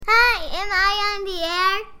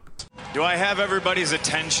Do I have everybody's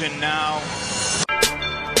attention now?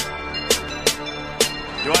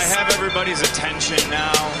 Do I have everybody's attention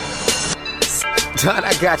now? Don,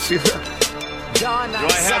 I got you. Do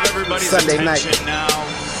I have everybody's Sunday attention night.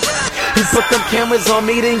 now? You put them cameras on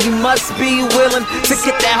me, then you must be willing to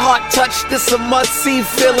get that heart touch. This a must-see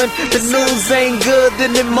feeling. The news ain't good,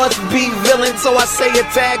 then it must be villain. So I say a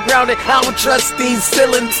tag grounded, I don't trust these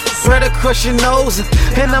ceilings. Spread across your nose,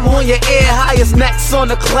 and I'm on your ear. Highest necks on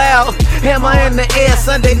the cloud, hammer in the air.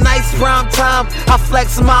 Sunday nights, prime time. I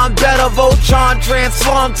flex mine better. Voltron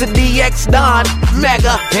transform to DX Don,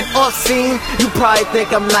 Mega and off-scene. You probably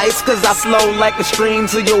think I'm nice, cause I flow like a stream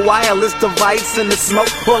to your wireless device. And the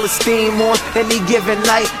smoke all the steam on any given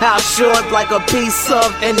night. I'll short like a piece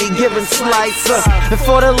of any given slice. And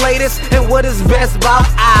for the latest and what is best about,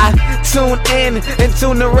 I tune in and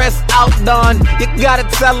tune the rest out. Don, you gotta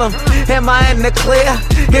tell them, am I in the clear?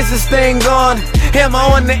 Is this thing on? Am I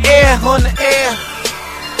on the air? On the air?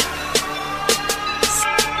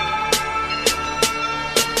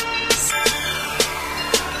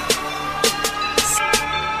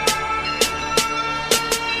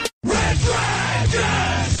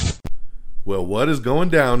 Well, what is going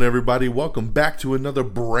down, everybody? Welcome back to another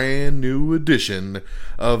brand new edition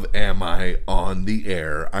of Am I on the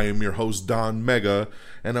Air? I am your host, Don Mega,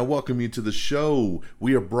 and I welcome you to the show.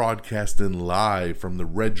 We are broadcasting live from the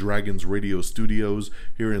Red Dragons Radio Studios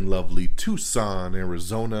here in lovely Tucson,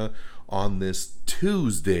 Arizona on this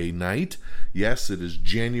Tuesday night. Yes, it is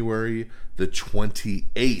January the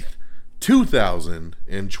 28th,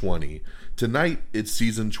 2020. Tonight, it's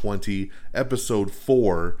Season 20, Episode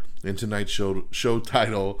 4, and tonight's show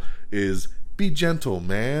title is Be Gentle,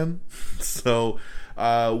 Man. So,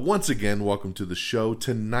 once again, welcome to the show.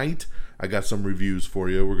 Tonight, I got some reviews for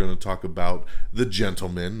you. We're going to talk about The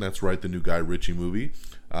Gentleman. That's right, the new Guy Ritchie movie.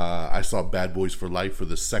 I saw Bad Boys for Life for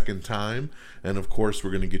the second time. And, of course,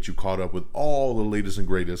 we're going to get you caught up with all the latest and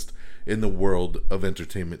greatest in the world of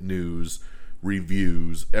entertainment news,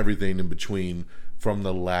 reviews, everything in between from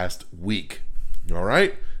the last week. All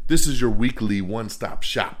right? This is your weekly one-stop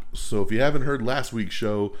shop. So if you haven't heard last week's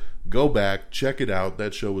show, go back, check it out.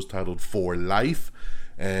 That show was titled For Life,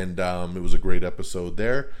 and it was a great episode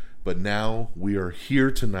there. But now we are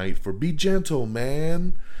here tonight for Be Gentle,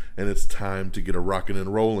 Man, and it's time to get a rockin'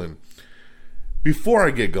 and rollin'. Before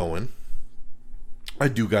I get going, I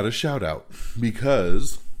do got a shout-out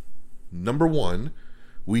because, number one,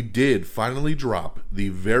 we did finally drop the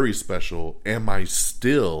very special Am I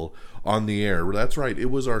Still on the Air? That's right, it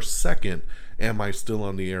was our second Am I Still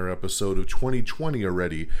on the Air episode of 2020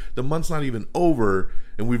 already. The month's not even over,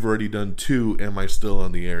 and we've already done 2 Am I Still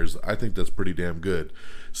on the Airs. I think that's pretty damn good.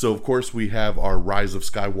 So, of course, we have our Rise of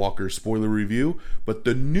Skywalker spoiler review, but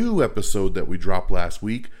the new episode that we dropped last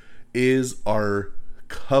week is our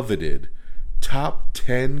coveted top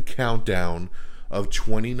 10 countdown of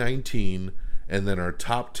 2019, and then our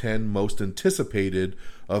top 10 most anticipated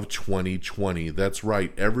of 2020. That's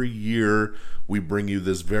right. Every year we bring you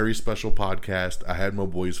this very special podcast. I had my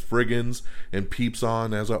boys Friggins and Peeps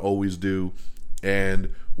on, as I always do.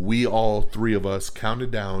 And we all three of us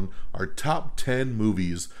counted down our top 10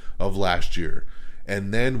 movies of last year.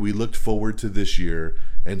 And then we looked forward to this year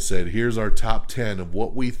and said, here's our top 10 of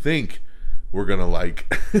what we think we're going to like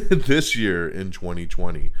this year in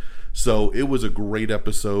 2020. So it was a great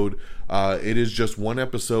episode. It is just one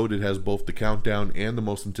episode. It has both the countdown and the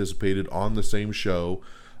most anticipated on the same show.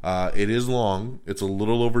 It is long. It's a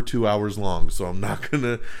little over 2 hours long, so I'm not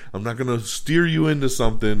gonna steer you into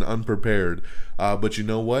something unprepared. But you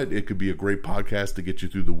know what? It could be a great podcast to get you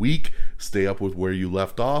through the week, stay up with where you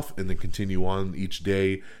left off, and then continue on each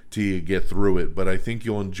day till you get through it. But I think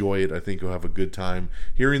you'll enjoy it. I think you'll have a good time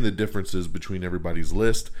hearing the differences between everybody's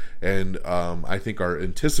list. And I think our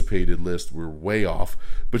anticipated list, we're way off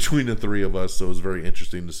between the three of us, so it was very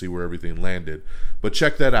interesting to see where everything landed. But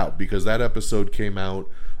check that out, because that episode came out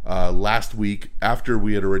last week after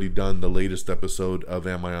we had already done the latest episode of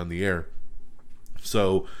Am I on the Air.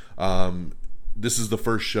 So this is the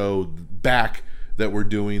first show back that we're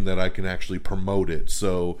doing that I can actually promote it.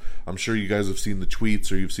 So I'm sure you guys have seen the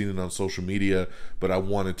tweets or you've seen it on social media, but I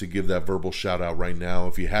wanted to give that verbal shout out right now.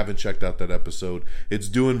 If you haven't checked out that episode, it's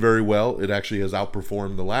doing very well. It actually has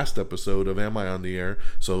outperformed the last episode of Am I on the Air?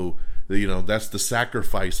 So, you know, that's the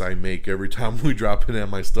sacrifice I make every time we drop an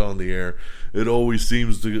Am I Still on the Air. It always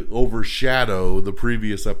seems to overshadow the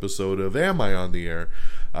previous episode of Am I on the Air?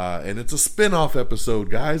 And it's a spin-off episode,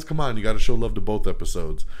 guys. Come on, you got to show love to both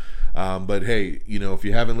episodes. But hey, you know, if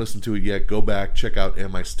you haven't listened to it yet, go back, check out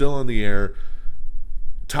Am I Still on the Air?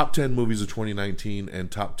 top 10 movies of 2019 and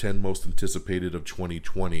top 10 most anticipated of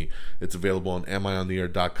 2020. It's available on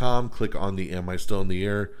amiontheair.com. Click on the Am I Still in the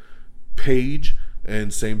Air page,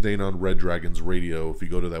 and same thing on Red Dragons Radio. If you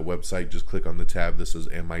go to that website, just click on the tab that says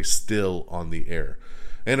Am I Still on the Air?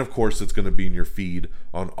 And of course, it's going to be in your feed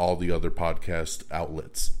on all the other podcast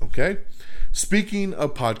outlets. Okay? Speaking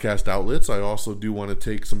of podcast outlets, I also do want to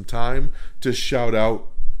take some time to shout out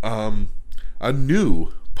a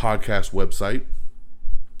new podcast website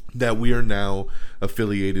that we are now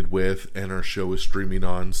affiliated with and our show is streaming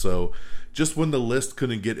on. So just when the list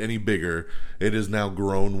couldn't get any bigger, it has now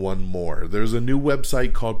grown one more. There's a new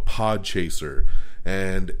website called Podchaser,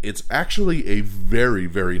 and it's actually a very,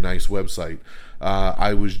 very nice website.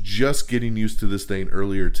 I was just getting used to this thing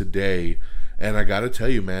earlier today, and I gotta tell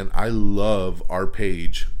you, man, I love our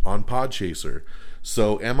page on Podchaser.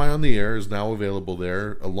 So Am I on the Air is now available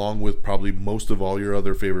there, along with probably most of all your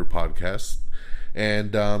other favorite podcasts.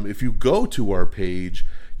 And if you go to our page,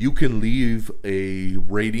 you can leave a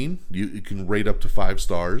rating. You can rate up to 5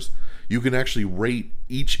 stars. You can actually rate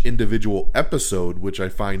each individual episode, which I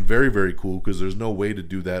find very, very cool because there's no way to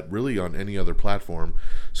do that really on any other platform.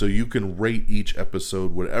 So you can rate each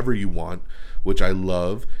episode whatever you want, which I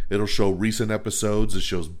love. It'll show recent episodes. It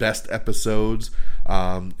shows best episodes.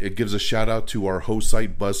 It gives a shout out to our host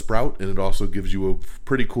site, Buzzsprout, and it also gives you a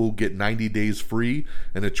pretty cool get 90 days free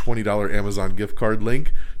and a $20 Amazon gift card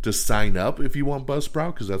link to sign up if you want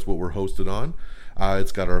Buzzsprout, because that's what we're hosted on.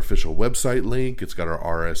 It's got our official website link. It's got our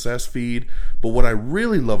RSS feed. But what I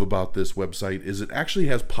really love about this website is it actually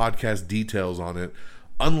has podcast details on it,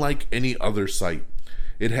 unlike any other site.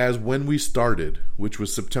 It has when we started, which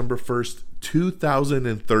was September 1st,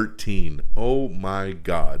 2013. Oh my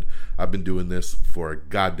God. I've been doing this for a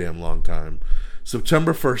goddamn long time.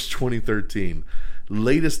 September 1st, 2013.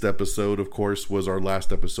 Latest episode, of course, was our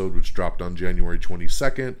last episode, which dropped on January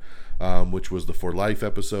 22nd, which was the For Life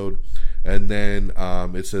episode. And then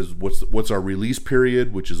it says what's our release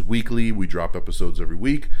period, which is weekly. We drop episodes every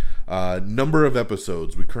week. Number of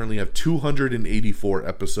episodes. We currently have 284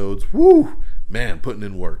 episodes. Woo! Man, putting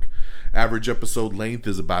in work. Average episode length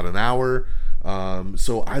is about an hour.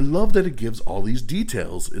 So I love that it gives all these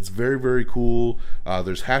details. It's very, very cool.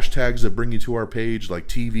 There's hashtags that bring you to our page, like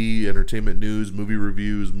TV, entertainment news, movie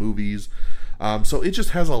reviews, movies. So it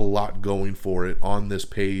just has a lot going for it on this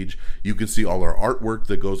page. You can see all our artwork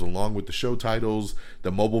that goes along with the show titles.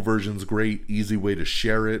 The mobile version's great, easy way to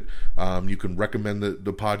share it. You can recommend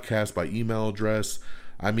the podcast by email address.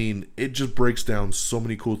 I mean, it just breaks down so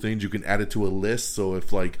many cool things. You can add it to a list. So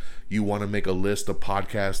if like you want to make a list of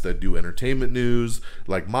podcasts that do entertainment news,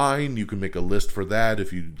 like mine, you can make a list for that.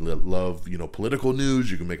 If you love, political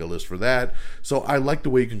news, you can make a list for that. So I like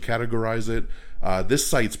the way you can categorize it. This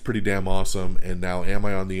site's pretty damn awesome. And now Am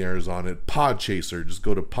I on the Air is on it. Podchaser. Just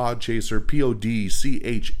go to Podchaser,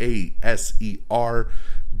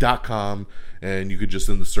 podchaser.com. And you could just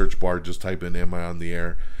in the search bar, just type in Am I on the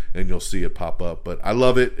Air, and you'll see it pop up. But I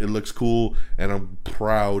love it. It looks cool, and I'm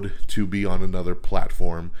proud to be on another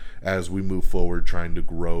platform as we move forward trying to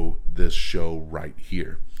grow this show right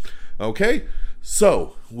here. Okay,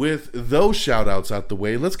 so with those shout outs out the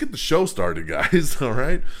way, let's get the show started, guys. All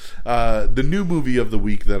right. The new movie of the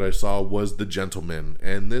week that I saw was The Gentleman,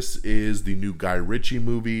 and this is the new Guy Ritchie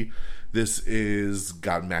movie. This is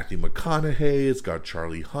got Matthew McConaughey. It's got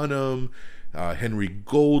Charlie Hunnam, Henry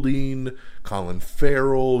Golding, Colin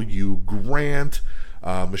Farrell, Hugh Grant,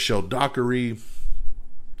 Michelle Dockery.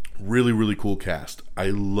 Really, really cool cast. I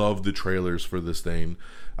love the trailers for this thing.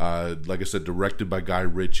 Like I said, directed by Guy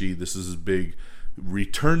Ritchie. This is his big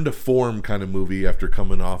return to form kind of movie after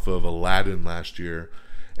coming off of Aladdin last year.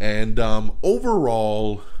 And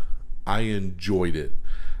overall, I enjoyed it.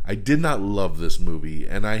 I did not love this movie,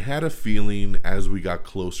 and I had a feeling as we got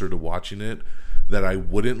closer to watching it that I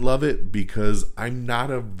wouldn't love it because I'm not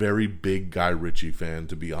a very big Guy Ritchie fan,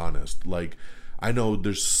 to be honest. Like, I know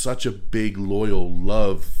there's such a big, loyal,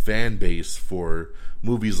 love fan base for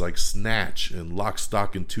movies like Snatch and Lock,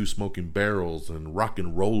 Stock, and Two Smoking Barrels and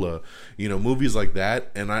Rock'n'Rolla, movies like that,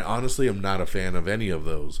 and I honestly am not a fan of any of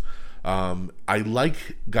those. I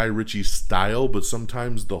like Guy Ritchie's style, but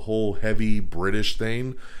sometimes the whole heavy British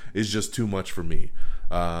thing is just too much for me.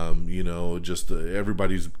 Everybody's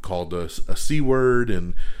called a C word,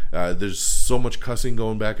 and there's so much cussing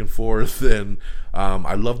going back and forth, and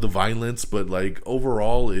I love the violence, but like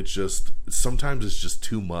overall sometimes it's just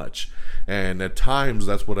too much, and at times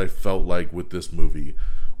that's what I felt like with this movie.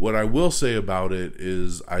 What I will say about it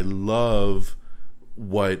is I love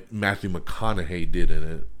what Matthew McConaughey did in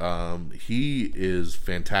it. He is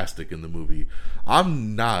fantastic in the movie.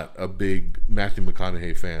 I'm not a big Matthew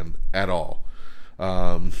McConaughey fan at all.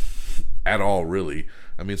 at all, really.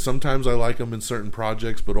 I mean, sometimes I like him in certain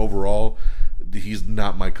projects, but overall, he's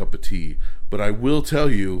not my cup of tea. But I will tell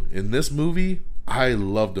you, in this movie, I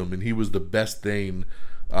loved him, and he was the best thing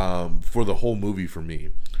for the whole movie for me.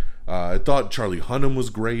 I thought Charlie Hunnam was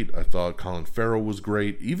great. I thought Colin Farrell was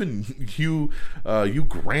great. Even Hugh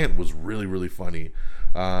Grant was really, really funny.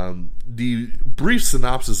 The brief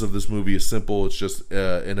synopsis of this movie is simple. It's just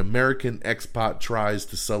an American expat tries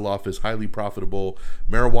to sell off his highly profitable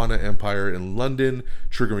marijuana empire in London,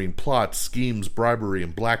 triggering plots, schemes, bribery,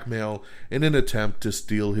 and blackmail in an attempt to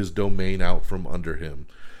steal his domain out from under him.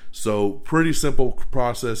 So, pretty simple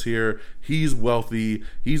process here. He's wealthy,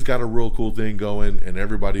 he's got a real cool thing going, and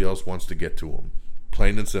everybody else wants to get to him.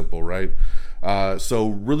 Plain and simple, right? So,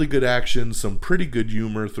 really good action, some pretty good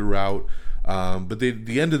humor throughout. But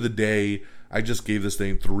the end of the day, I just gave this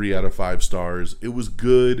thing 3 out of 5 stars. It was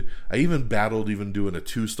good. I even battled doing a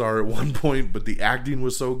 2-star at one point, but the acting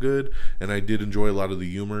was so good, and I did enjoy a lot of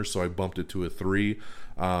the humor, so I bumped it to a 3.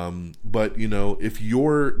 But,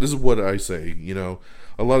 this is what I say,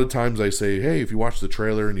 a lot of times I say, hey, if you watch the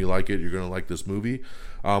trailer and you like it, you're going to like this movie.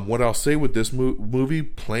 What I'll say with this movie,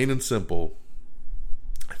 plain and simple,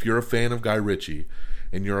 if you're a fan of Guy Ritchie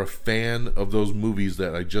and you're a fan of those movies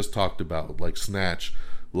that I just talked about, like Snatch,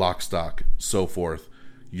 Lock, Stock, so forth,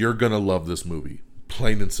 you're going to love this movie.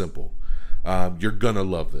 Plain and simple. You're going to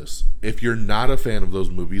love this. If you're not a fan of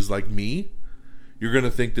those movies like me, you're going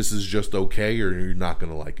to think this is just okay, or you're not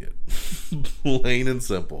going to like it. Plain and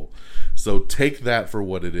simple. So take that for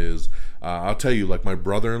what it is. I'll tell you, like my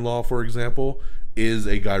brother-in-law, for example, is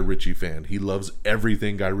a Guy Ritchie fan. He loves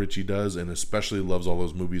everything Guy Ritchie does, and especially loves all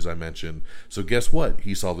those movies I mentioned. So guess what?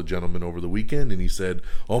 He saw The Gentleman over the weekend, and he said,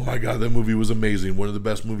 oh my God, that movie was amazing. One of the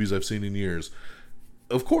best movies I've seen in years.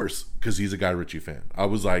 Of course, because he's a Guy Ritchie fan. I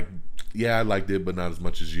was like, yeah, I liked it, but not as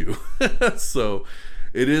much as you. So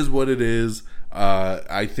it is what it is.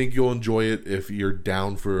 I think you'll enjoy it if you're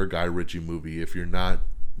down for a Guy Ritchie movie. If you're not,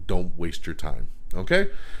 don't waste your time. Okay?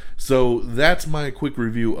 So that's my quick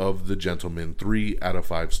review of The Gentleman, 3 out of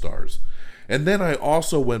 5 stars. And then I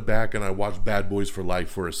also went back and I watched Bad Boys for Life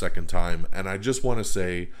for a second time, and I just want to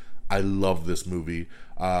say I love this movie.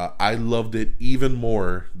 I loved it even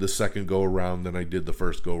more the second go around than I did the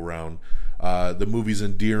first go around. The movie's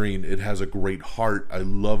endearing. It has a great heart. I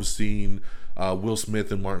love seeing Will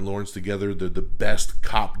Smith and Martin Lawrence together. They're the best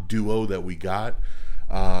cop duo that we got.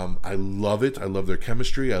 I love it. I love their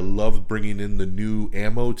chemistry. I love bringing in the new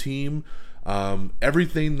Ammo team.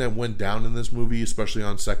 Everything that went down in this movie, especially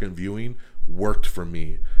on second viewing, worked for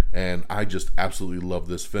me, and I just absolutely love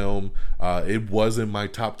this film. It was in my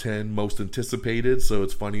top 10 most anticipated, so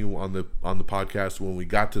it's funny on the podcast when we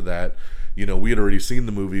got to that, we had already seen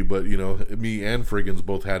the movie, but me and Friggins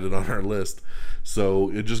both had it on our list. So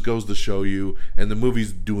it just goes to show you, and the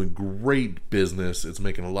movie's doing great business. It's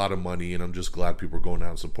making a lot of money, and I'm just glad people are going out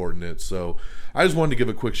and supporting it. So I just wanted to give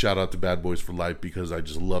a quick shout out to Bad Boys for Life because I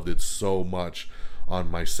just loved it so much on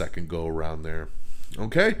my second go around there.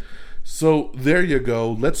 Okay, so there you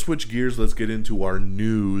go. Let's switch gears. Let's get into our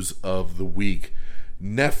news of the week.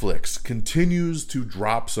 Netflix continues to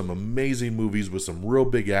drop some amazing movies with some real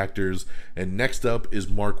big actors, and next up is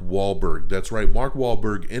Mark Wahlberg. That's right, Mark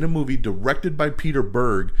Wahlberg in a movie directed by Peter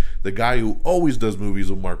Berg, the guy who always does movies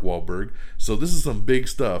with Mark Wahlberg. So this is some big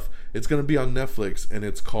stuff. It's going to be on Netflix, and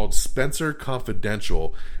it's called Spencer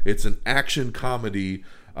Confidential. It's an action comedy,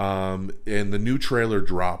 and the new trailer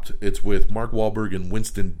dropped. It's with Mark Wahlberg and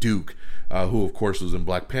Winston Duke, who of course was in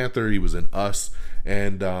Black Panther. He was in Us.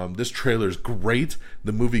 And this trailer is great.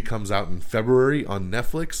 The movie comes out in February on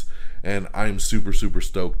Netflix, and I'm super, super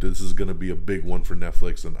stoked. This is going to be a big one for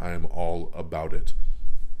Netflix, and I am all about it.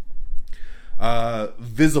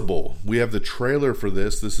 Visible. We have the trailer for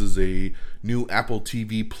this. This is a new Apple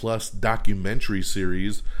TV Plus documentary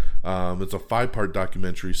series. It's a 5-part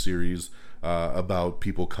documentary series about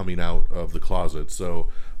people coming out of the closet. So,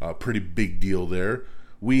 pretty big deal there.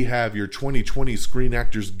 We have your 2020 Screen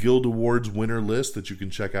Actors Guild Awards winner list that you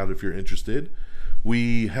can check out if you're interested.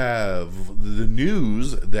 We have the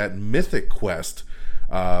news that Mythic Quest,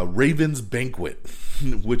 Raven's Banquet,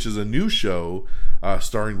 which is a new show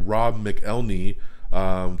starring Rob McElhenney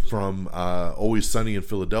from Always Sunny in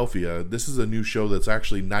Philadelphia. This is a new show that's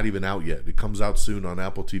actually not even out yet. It comes out soon on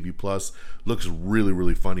Apple TV Plus. Looks really,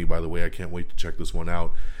 really funny, by the way. I can't wait to check this one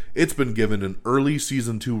out. It's been given an early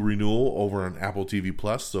Season 2 renewal over on Apple TV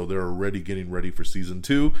Plus, so they're already getting ready for Season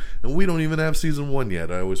 2, and we don't even have Season 1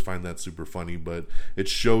 yet. I always find that super funny, but it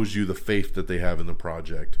shows you the faith that they have in the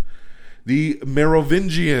project. The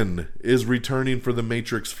Merovingian is returning for The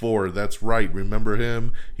Matrix 4. That's right. Remember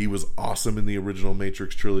him? He was awesome in the original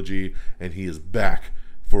Matrix trilogy, and he is back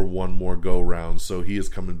for one more go-round. So he is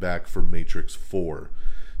coming back for Matrix 4.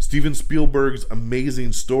 Steven Spielberg's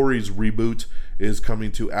Amazing Stories reboot is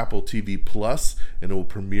coming to Apple TV Plus, and it will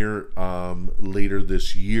premiere later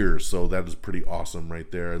this year. So that is pretty awesome right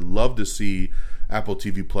there. I'd love to see Apple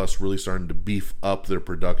TV Plus really starting to beef up their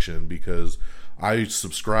production, because I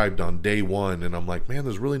subscribed on day one, and I'm like, man,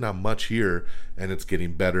 there's really not much here, and it's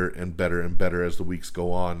getting better and better and better as the weeks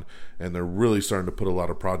go on, and they're really starting to put a lot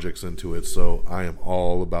of projects into it, so I am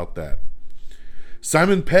all about that.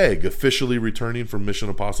 Simon Pegg officially returning from Mission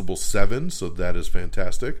Impossible 7, so that is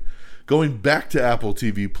fantastic. Going back to Apple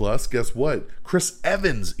TV Plus, guess what? Chris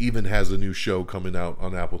Evans even has a new show coming out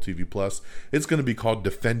on Apple TV Plus. It's going to be called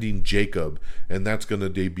Defending Jacob, and that's going to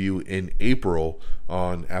debut in April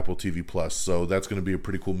on Apple TV Plus. So that's going to be a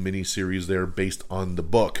pretty cool mini-series there based on the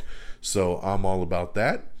book. So I'm all about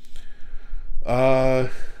that.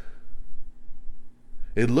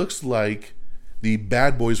 It looks like the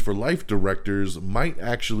Bad Boys for Life directors might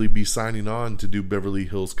actually be signing on to do Beverly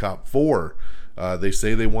Hills Cop 4. They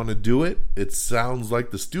say they want to do it. It sounds like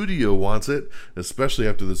the studio wants it, especially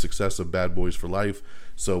after the success of Bad Boys for Life.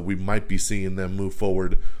 So we might be seeing them move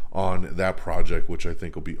forward on that project, which I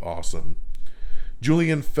think will be awesome.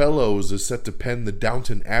 Julian Fellows is set to pen the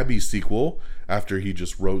Downton Abbey sequel after he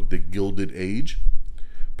just wrote The Gilded Age.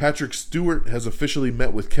 Patrick Stewart has officially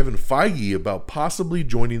met with Kevin Feige about possibly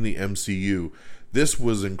joining the MCU. This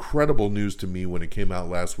was incredible news to me when it came out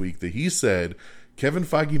last week, that he said Kevin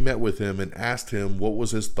Feige met with him and asked him what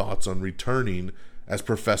was his thoughts on returning as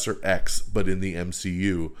Professor X, but in the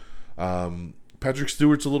MCU. Patrick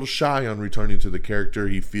Stewart's a little shy on returning to the character.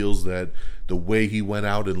 He feels that the way he went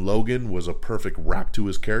out in Logan was a perfect wrap to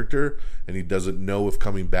his character, and he doesn't know if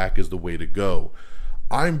coming back is the way to go.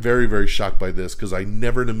 I'm very, very shocked by this, because I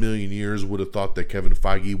never in a million years would have thought that Kevin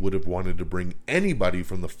Feige would have wanted to bring anybody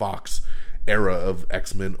from the Fox era of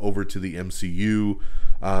X-Men over to the MCU.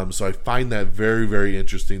 So I find that very, very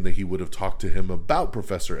interesting that he would have talked to him about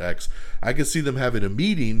Professor X. I could see them having a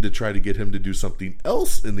meeting to try to get him to do something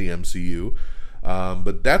else in the MCU.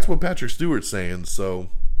 But that's what Patrick Stewart's saying, so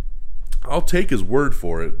I'll take his word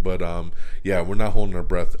for it. But yeah, we're not holding our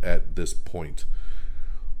breath at this point.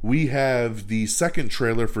 We have the second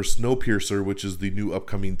trailer for Snowpiercer, which is the new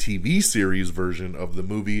upcoming TV series version of the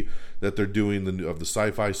movie that they're doing, of the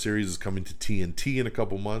sci-fi series, is coming to TNT in a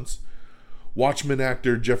couple months. Watchmen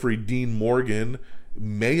actor Jeffrey Dean Morgan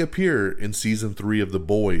may appear in season 3 of The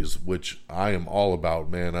Boys, which I am all about,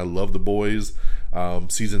 man. I love The Boys.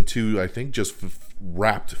 Season 2, I think, just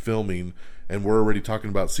wrapped filming, and we're already talking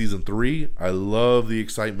about season 3. I love the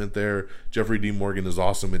excitement there. Jeffrey Dean Morgan is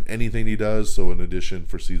awesome in anything he does, so an addition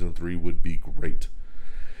for season 3 would be great.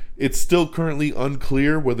 It's still currently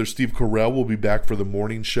unclear whether Steve Carell will be back for the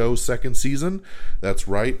morning show second season. That's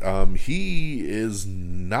right. He is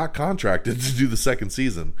not contracted to do the second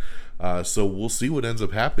season. So we'll see what ends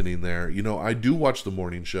up happening there. You know, I do watch the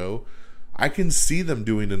morning show. I can see them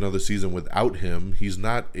doing another season without him. He's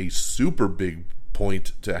not a super big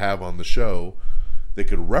point to have on the show. They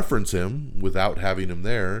could reference him without having him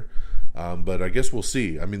there. But I guess we'll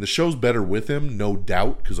see. I mean, the show's better with him, no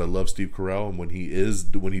doubt, because I love Steve Carell, and when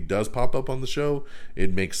he does pop up on the show,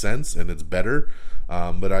 it makes sense and it's better.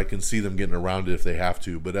 But I can see them getting around it if they have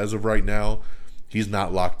to. But as of right now, he's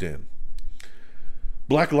not locked in.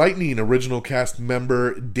 Black Lightning original cast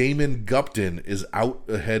member Damon Gupton is out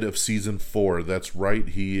ahead of season 4. That's right,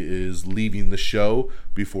 he is leaving the show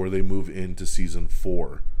before they move into season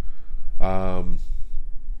 4.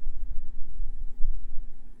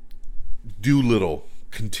 Doolittle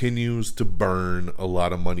continues to burn a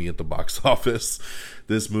lot of money at the box office.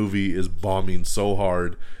 This movie is bombing so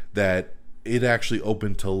hard that it actually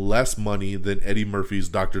opened to less money than Eddie Murphy's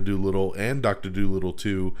Dr. Dolittle and Dr. Dolittle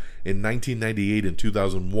 2 in 1998 and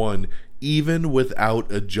 2001, even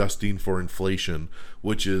without adjusting for inflation,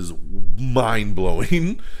 which is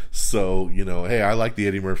mind-blowing. So, you know, hey, I like the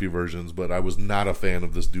Eddie Murphy versions, but I was not a fan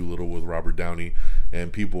of this Dolittle with Robert Downey,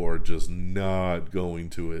 and people are just not going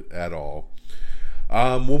to it at all.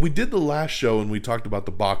 When we did the last show and we talked about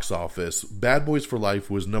the box office, Bad Boys for Life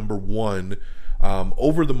was number 1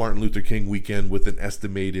 over the Martin Luther King weekend with an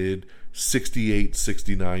estimated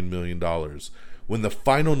 $69 million. When the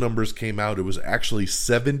final numbers came out, it was actually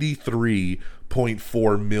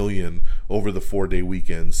 $73.4 million over the 4-day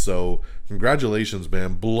weekend. So congratulations,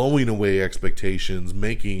 man, blowing away expectations,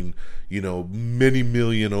 making, you know, many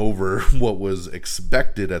million over what was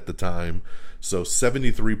expected at the time. So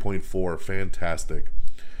 73.4, fantastic.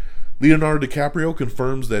 Leonardo DiCaprio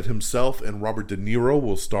confirms that himself and Robert De Niro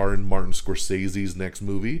will star in Martin Scorsese's next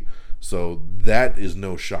movie. So that is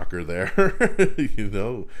no shocker there.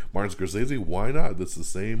 Martin Scorsese, why not? That's the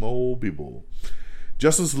same old people.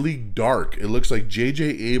 Justice League Dark. It looks like J.J.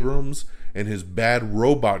 Abrams and his Bad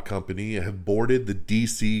Robot Company have boarded the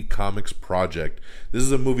DC Comics project. This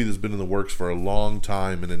is a movie that's been in the works for a long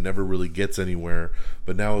time and it never really gets anywhere.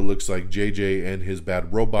 But now it looks like JJ and his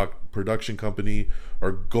Bad Robot production company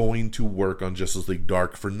are going to work on Justice League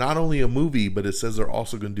Dark for not only a movie, but it says they're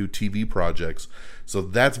also going to do TV projects. So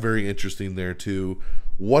that's very interesting there too.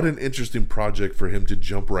 What an interesting project for him to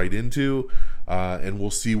jump right into. And we'll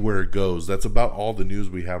see where it goes. That's about all the news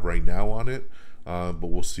we have right now on it. But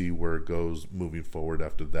we'll see where it goes moving forward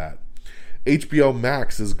after that. HBO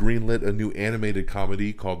Max has greenlit a new animated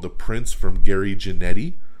comedy called The Prince from Gary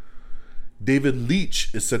Janetti. David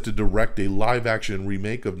Leitch is set to direct a live-action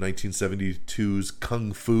remake of 1972's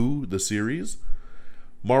Kung Fu, the series.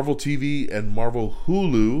 Marvel TV and Marvel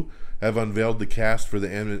Hulu have unveiled the cast for the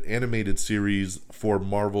animated series for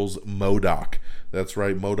Marvel's MODOK. That's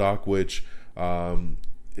right, MODOK, which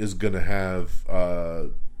is going to have...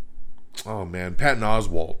 Patton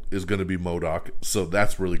Oswalt is going to be MODOK, so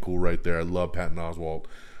that's really cool right there. I love Patton Oswalt.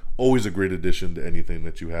 Always a great addition to anything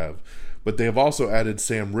that you have. But they have also added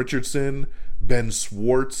Sam Richardson, Ben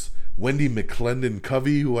Schwartz, Wendy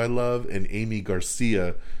McClendon-Covey, who I love, and Amy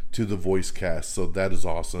Garcia to the voice cast, so that is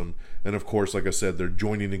awesome. And of course, like I said, they're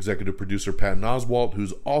joining executive producer Patton Oswalt,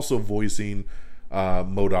 who's also voicing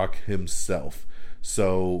MODOK himself.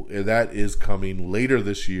 So that is coming later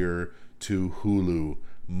this year to Hulu.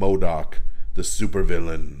 MODOK, the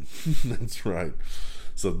supervillain. That's right.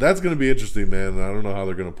 So that's going to be interesting, man. I don't know how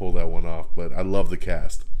they're going to pull that one off, but I love the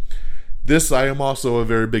cast. This I am also a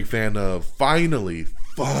very big fan of. Finally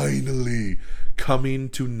coming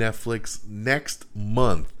to Netflix next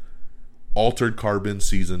month. Altered Carbon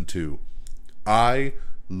Season 2. I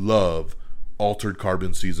love Altered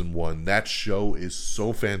Carbon Season 1. That show is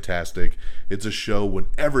so fantastic. It's a show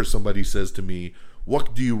whenever somebody says to me,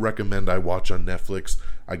 what do you recommend I watch on Netflix?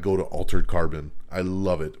 I go to Altered Carbon. I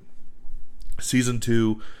love it. Season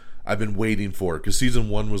 2, I've been waiting for it because Season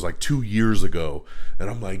 1 was like 2 years ago. And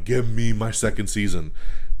I'm like, give me my second season.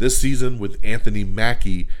 This season with Anthony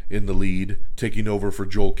Mackie in the lead, taking over for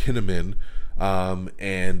Joel Kinnaman.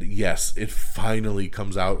 And yes, it finally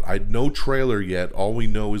comes out. No trailer yet. All we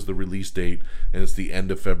know is the release date, and it's the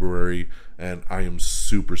end of February. And I am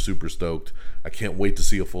super, super stoked. I can't wait to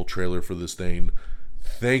see a full trailer for this thing.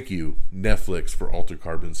 Thank you, Netflix, for Altered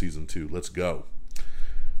Carbon Season 2. Let's go.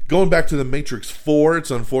 Going back to The Matrix 4,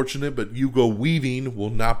 it's unfortunate, but Hugo Weaving will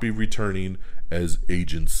not be returning as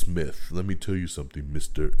Agent Smith. Let me tell you something,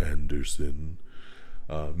 Mr. Anderson.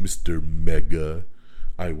 Mr. Mega,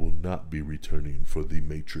 I will not be returning for The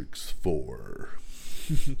Matrix 4.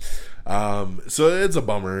 So it's a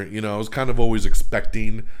bummer. I was kind of always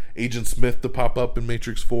expecting Agent Smith to pop up in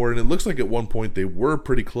Matrix 4, and it looks like at one point they were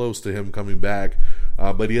pretty close to him coming back,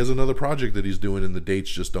 but he has another project that he's doing and the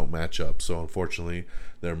dates just don't match up, so unfortunately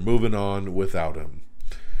they're moving on without him.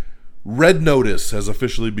 Red Notice has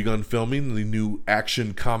officially begun filming the new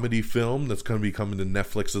action comedy film that's going to be coming to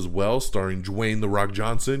Netflix as well, starring Dwayne "The Rock"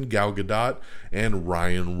 Johnson, Gal Gadot, and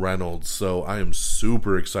Ryan Reynolds. So I am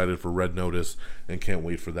super excited for Red Notice and can't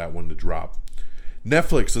wait for that one to drop.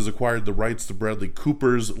 Netflix has acquired the rights to Bradley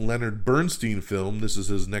Cooper's Leonard Bernstein film. This is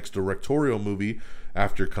his next directorial movie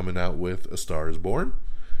after coming out with A Star is Born.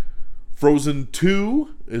 Frozen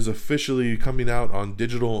 2 is officially coming out on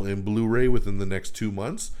digital and Blu-ray within the next 2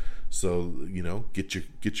 months. So, get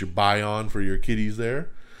your buy on for your kiddies there.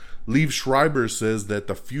 Liev Schreiber says that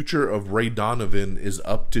the future of Ray Donovan is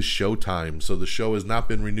up to Showtime. So the show has not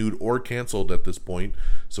been renewed or canceled at this point.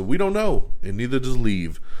 So we don't know, and neither does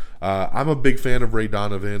Liev. I'm a big fan of Ray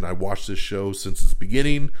Donovan. I watched this show since its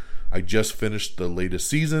beginning. I just finished the latest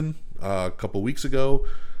season a couple weeks ago.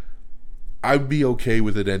 I'd be okay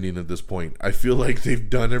with it ending at this point. I feel like they've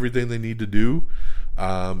done everything they need to do.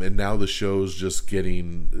 And now the show's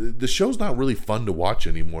the show's not really fun to watch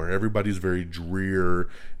anymore. Everybody's very drear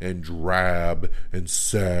and drab and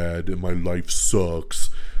sad, and my life sucks.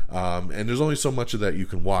 And there's only so much of that you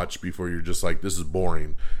can watch before you're just like, this is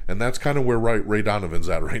boring. And that's kind of where Ray Donovan's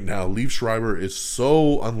at right now. Liev Schreiber is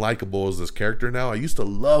so unlikable as this character now. I used to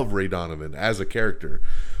love Ray Donovan as a character,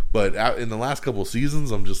 but in the last couple of seasons,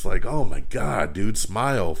 I'm just like, oh my God, dude,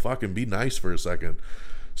 smile, fucking be nice for a second.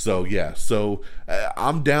 So yeah,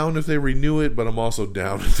 I'm down if they renew it, but I'm also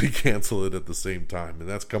down if they cancel it at the same time, and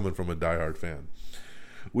that's coming from a diehard fan.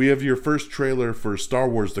 We have your first trailer for Star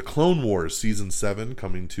Wars The Clone Wars Season 7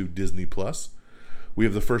 coming to Disney+. We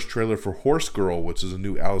have the first trailer for Horse Girl, which is a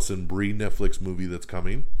new Alison Brie Netflix movie that's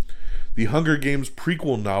coming. The Hunger Games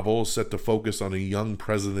prequel novel is set to focus on a young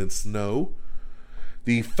President Snow.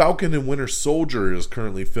 The Falcon and Winter Soldier is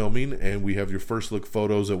currently filming, and we have your first look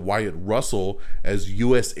photos at Wyatt Russell as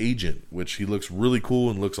U.S. Agent, which he looks really cool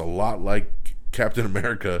and looks a lot like Captain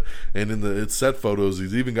America. And in the set photos,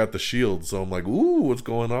 he's even got the shield. So I'm like, ooh, what's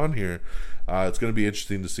going on here? It's going to be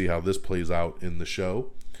interesting to see how this plays out in the show.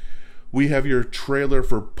 We have your trailer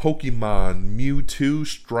for Pokemon Mewtwo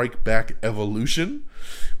Strike Back Evolution.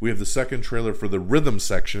 We have the second trailer for the Rhythm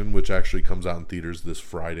section, which actually comes out in theaters this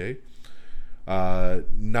Friday.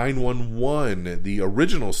 911, the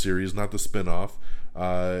original series, not the spinoff,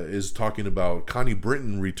 is talking about Connie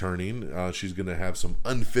Britton returning. She's going to have some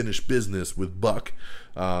unfinished business with Buck.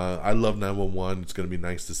 I love 911. It's going to be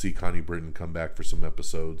nice to see Connie Britton come back for some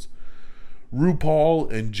episodes.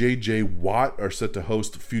 RuPaul and JJ Watt are set to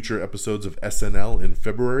host future episodes of SNL in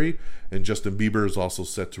February, and Justin Bieber is also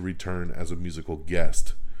set to return as a musical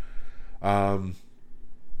guest.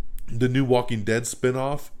 The new Walking Dead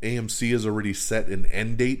spinoff, AMC has already set an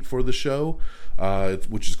end date for the show,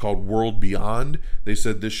 which is called World Beyond. They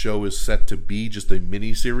said this show is set to be just a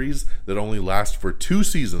mini-series that only lasts for 2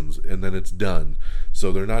 seasons, and then it's done.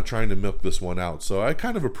 So they're not trying to milk this one out. So I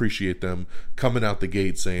kind of appreciate them coming out the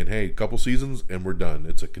gate saying, hey, a couple seasons and we're done.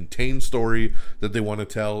 It's a contained story that they want to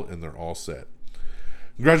tell, and they're all set.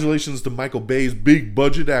 Congratulations to Michael Bay's big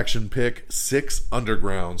budget action pick, 6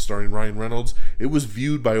 Underground, starring Ryan Reynolds. It was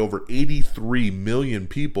viewed by over 83 million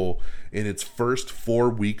people in its first 4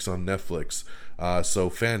 weeks on Netflix.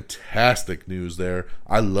 So fantastic news there.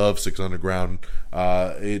 I love 6 Underground.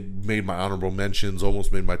 It made my honorable mentions,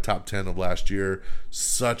 almost made my top 10 of last year.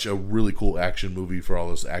 Such a really cool action movie for all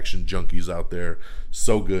those action junkies out there.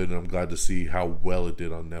 So good, and I'm glad to see how well it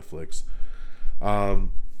did on Netflix.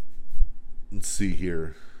 Let's see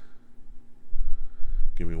here.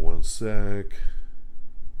 Give me one sec.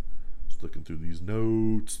 Just looking through these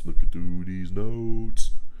notes.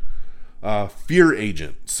 Fear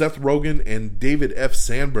Agent. Seth Rogen and David F.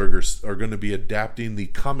 Sandberg are going to be adapting the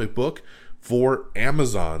comic book for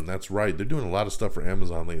Amazon. That's right. They're doing a lot of stuff for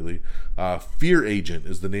Amazon lately. Fear Agent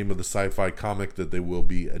is the name of the sci-fi comic that they will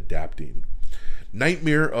be adapting.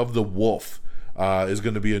 Nightmare of the Wolf is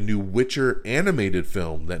going to be a new Witcher animated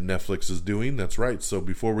film that Netflix is doing. That's right. So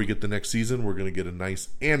before we get the next season, we're going to get a nice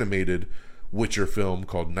animated Witcher film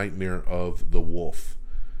called Nightmare of the Wolf.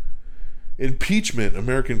 Impeachment,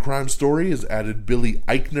 American Crime Story has added Billy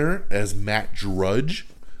Eichner as Matt Drudge.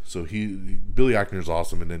 So Billy Eichner is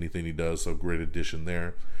awesome in anything he does, so great addition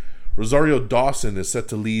there. Rosario Dawson is set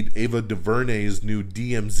to lead Ava DuVernay's new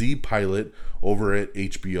DMZ pilot over at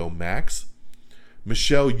HBO Max.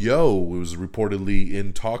 Michelle Yeoh was reportedly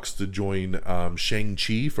in talks to join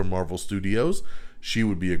Shang-Chi from Marvel Studios. She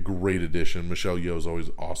would be a great addition. Michelle Yeoh is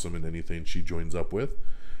always awesome in anything she joins up with.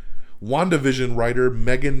 WandaVision writer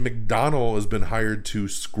Megan McDonnell has been hired to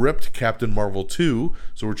script Captain Marvel 2,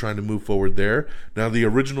 so we're trying to move forward there. Now, the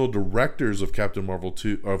original directors of Captain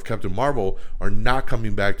Marvel are not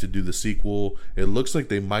coming back to do the sequel. It looks like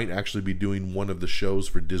they might actually be doing one of the shows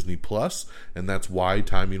for Disney Plus, and that's why,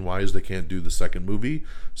 timing-wise, they can't do the second movie.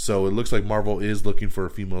 So it looks like Marvel is looking for a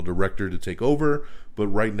female director to take over, but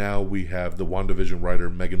right now we have the WandaVision writer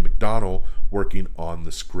Megan McDonnell working on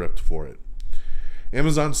the script for it.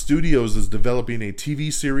 Amazon Studios is developing a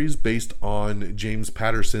TV series based on James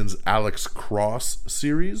Patterson's Alex Cross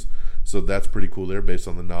series. So that's pretty cool there, based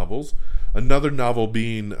on the novels. Another novel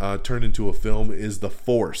being turned into a film is The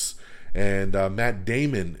Force. And Matt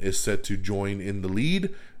Damon is set to join in the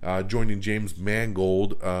lead, joining James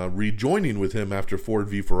Mangold, rejoining with him after Ford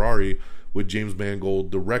v Ferrari, with James Mangold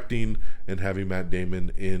directing and having Matt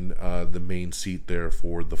Damon in the main seat there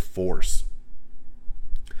for The Force.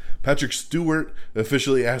 Patrick Stewart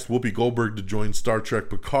officially asked Whoopi Goldberg to join Star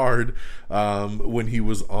Trek Picard when he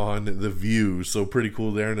was on The View. So pretty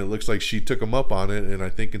cool there, and it looks like she took him up on it, and I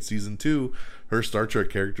think in season 2, her Star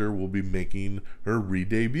Trek character will be making her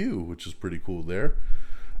re-debut, which is pretty cool there.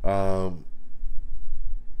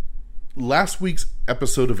 Last week's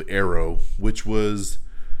episode of Arrow, which was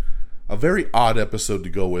a very odd episode to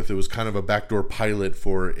go with. It was kind of a backdoor pilot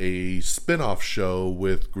for a spin-off show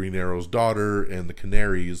with Green Arrow's daughter and the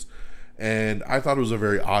Canaries. And I thought it was a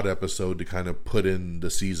very odd episode to kind of put in the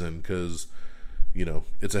season because, you know,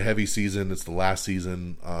 it's a heavy season. It's the last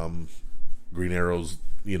season. Green Arrow's,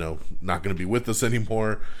 you know, not going to be with us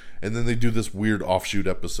anymore. And then they do this weird offshoot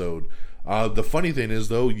episode. The funny thing is,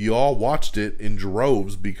 though, you all watched it in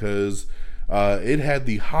droves because it had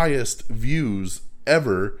the highest views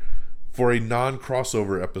ever for a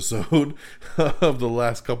non-crossover episode of the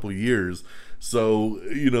last couple years. So,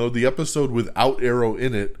 the episode without Arrow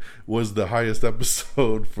in it was the highest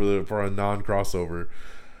episode for a non-crossover.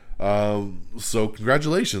 So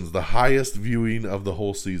congratulations, the highest viewing of the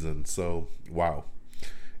whole season. So, wow.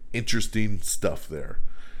 Interesting stuff there.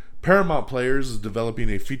 Paramount Players is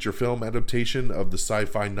developing a feature film adaptation of the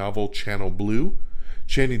sci-fi novel Channel Blue.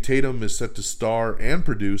 Channing Tatum is set to star and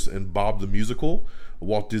produce in Bob the Musical.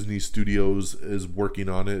 Walt Disney Studios is working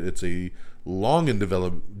on it. It's a long in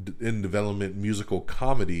development musical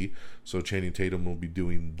comedy, so Channing Tatum will be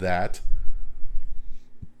doing that.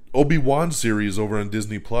 Obi-Wan series over on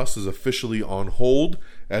Disney Plus is officially on hold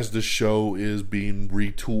as the show is being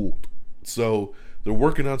retooled. So they're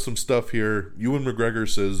working on some stuff here. Ewan McGregor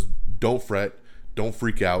says, don't fret, don't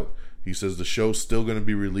freak out. He says the show's still going to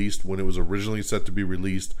be released when it was originally set to be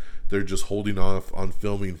released. They're just holding off on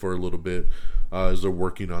filming for a little bit as they're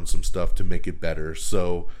working on some stuff to make it better.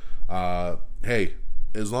 So, hey,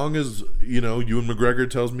 as long as, Ewan McGregor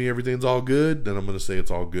tells me everything's all good, then I'm going to say it's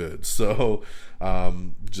all good. So,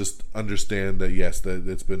 just understand that, yes, that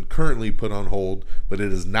it's been currently put on hold, but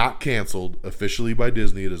it is not canceled officially by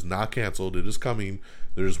Disney. It is not canceled. It is coming.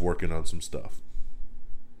 They're just working on some stuff.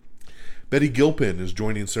 Betty Gilpin is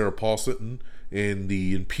joining Sarah Paulson in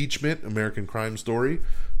the Impeachment American Crime Story.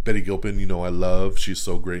 Betty Gilpin, I love. She's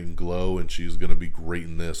so great in Glow, and she's going to be great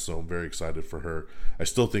in this, so I'm very excited for her. I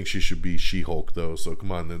still think she should be She-Hulk, though, so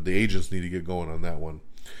come on, the agents need to get going on that one.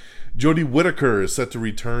 Jodie Whittaker is set to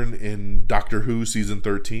return in Doctor Who Season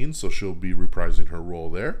 13, so she'll be reprising her role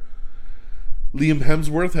there. Liam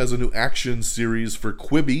Hemsworth has a new action series for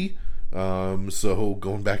Quibi. So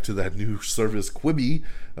going back to that new service Quibi,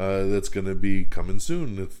 that's going to be coming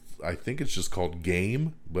soon. I think it's just called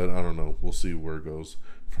Game, but I don't know. We'll see where it goes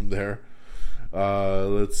from there.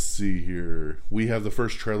 Let's see here. We have the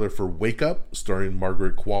first trailer for Wake Up, starring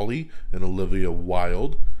Margaret Qualley and Olivia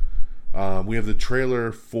Wilde. We have the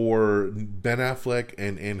trailer for Ben Affleck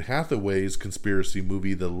and Anne Hathaway's conspiracy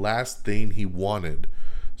movie, The Last Thing He Wanted.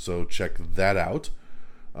 So check that out.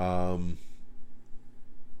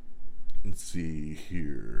 Let's see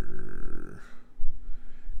here.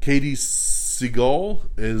 Katie Seagal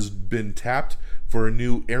has been tapped for a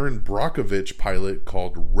new Erin Brockovich pilot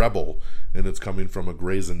called Rebel, and it's coming from a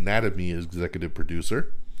Grey's Anatomy executive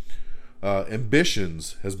producer.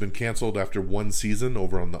 Ambitions has been canceled after one season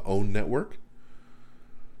over on the OWN network.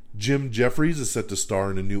 Jim Jeffries is set to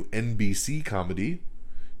star in a new NBC comedy.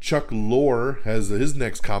 Chuck Lorre has his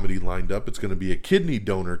next comedy lined up. It's going to be a kidney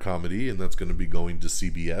donor comedy, and that's going to be going to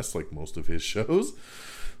CBS like most of his shows.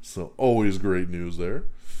 So always great news there.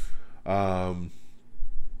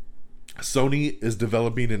 Sony is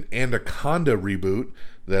developing an Anaconda reboot.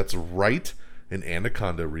 That's right, an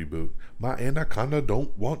Anaconda reboot. My Anaconda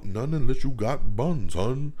don't want none unless you got buns,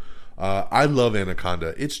 hun. I love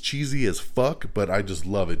Anaconda. It's cheesy as fuck, but I just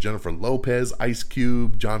love it. Jennifer Lopez, Ice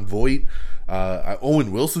Cube, Jon Voight.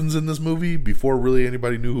 Owen Wilson's in this movie before really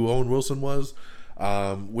anybody knew who Owen Wilson was.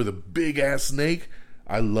 With a big ass snake.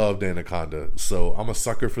 I loved Anaconda, so I'm a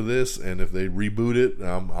sucker for this. And if they reboot it,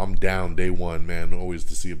 I'm down day one, man. Always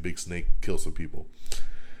to see a big snake kill some people.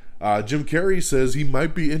 Jim Carrey says he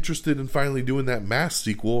might be interested in finally doing that Mask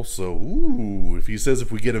sequel. So, if he says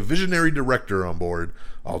if we get a visionary director on board,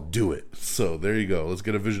 I'll do it. So there you go. Let's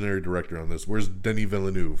get a visionary director on this. Where's Denis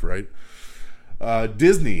Villeneuve, right?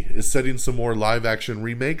 Disney is setting some more live-action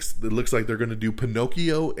remakes. It looks like they're going to do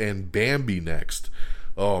Pinocchio and Bambi next.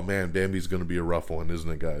 Oh, man, Bambi's going to be a rough one,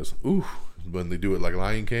 isn't it, guys? Ooh, when they do it like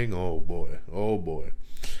Lion King, oh, boy. Oh, boy.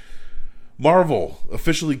 Marvel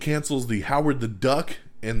officially cancels the Howard the Duck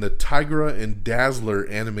and the Tigra and Dazzler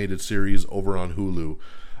animated series over on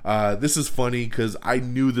Hulu. This is funny because I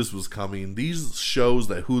knew this was coming. These shows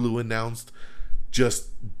that Hulu announced just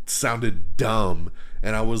sounded dumb.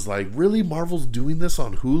 And I was like, really? Marvel's doing this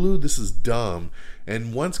on Hulu? This is dumb.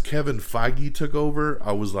 And once Kevin Feige took over,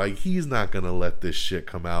 I was like, he's not going to let this shit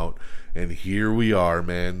come out. And here we are,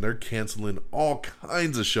 man. They're canceling all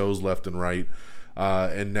kinds of shows left and right.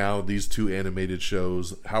 And now these two animated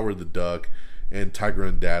shows, Howard the Duck and Tigra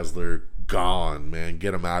and Dazzler, gone, man.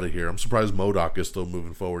 Get them out of here. I'm surprised MODOK is still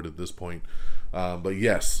moving forward at this point. But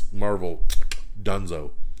yes, Marvel,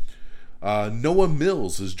 dunzo. Noah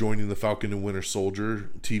Mills is joining the Falcon and Winter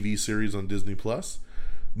Soldier TV series on Disney+.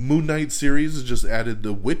 Moon Knight series has just added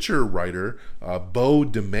the Witcher writer, Beau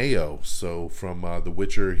DeMayo. So from The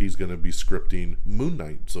Witcher, he's going to be scripting Moon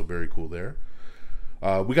Knight. So very cool there.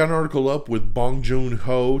 We got an article up with Bong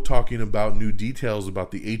Joon-ho talking about new details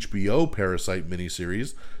about the HBO Parasite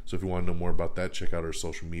miniseries. So if you want to know more about that, check out our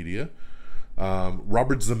social media.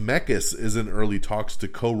 Robert Zemeckis is in early talks to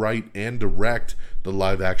co-write and direct the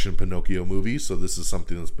live-action Pinocchio movie. So this is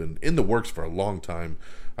something that's been in the works for a long time.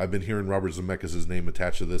 I've been hearing Robert Zemeckis' name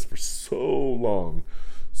attached to this for so long.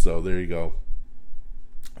 So there you go.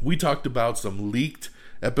 We talked about some leaked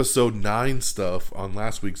episode 9 stuff on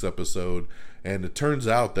last week's episode, and it turns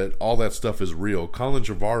out that all that stuff is real. Colin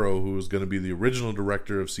Trevorrow, who was going to be the original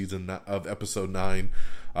director of episode 9,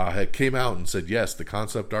 had came out and said, yes, the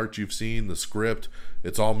concept art you've seen, the script,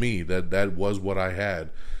 it's all me. That was what I had.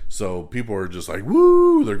 So people are just like,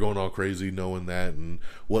 woo, they're going all crazy knowing that, and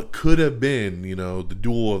what could have been, the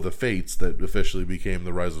duel of the fates that officially became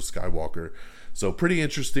The Rise of Skywalker. So pretty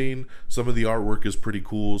interesting. Some of the artwork is pretty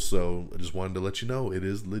cool, so I just wanted to let you know it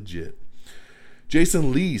is legit.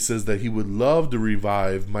 Jason Lee says that he would love to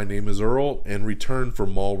revive My Name is Earl and return for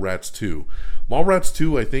Mallrats 2. Mallrats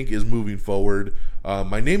 2, I think, is moving forward.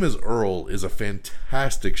 My Name is Earl is a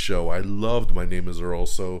fantastic show. I loved My Name is Earl,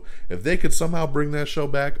 so if they could somehow bring that show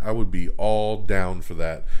back, I would be all down for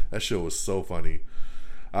that. That show was so funny.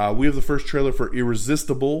 We have the first trailer for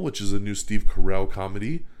Irresistible, which is a new Steve Carell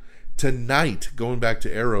comedy. Tonight, going back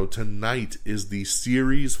to Arrow, tonight is the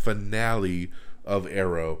series finale of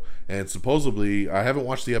Arrow, and supposedly, I haven't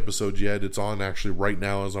watched the episode yet, it's on actually right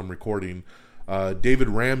now as I'm recording. David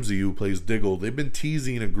Ramsey, who plays Diggle, they've been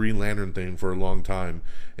teasing a Green Lantern thing for a long time,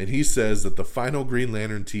 and he says that the final Green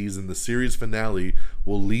Lantern tease in the series finale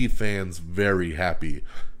will leave fans very happy.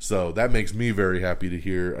 So that makes me very happy to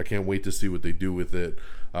hear. I can't wait to see what they do with it.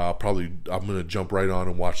 I'm going to jump right on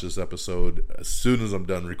and watch this episode as soon as I'm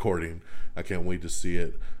done recording. I can't wait to see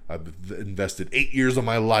it. I've invested 8 years of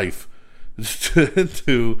my life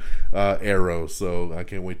to Arrow, so I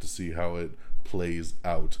can't wait to see how it plays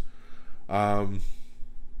out.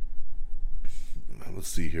 Let's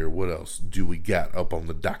see here. What else do we got up on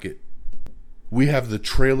the docket? We have the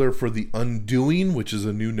trailer for The Undoing, which is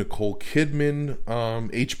a new Nicole Kidman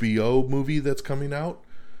HBO movie that's coming out.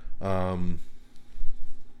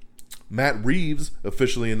 Matt Reeves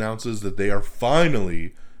officially announces that they are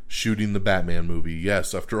finally shooting the Batman movie.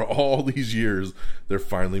 Yes, after all these years, they're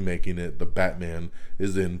finally making it. The Batman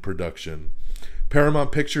is in production.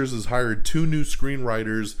 Paramount Pictures has hired 2 new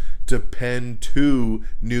screenwriters to pen 2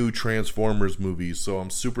 new Transformers movies. So I'm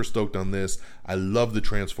super stoked on this. I love the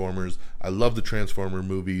Transformers. I love the Transformer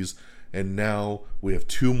movies. And now we have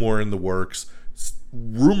 2 more in the works.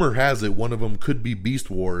 Rumor has it one of them could be Beast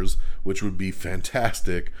Wars, which would be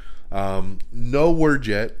fantastic. No word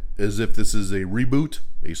yet as if this is a reboot,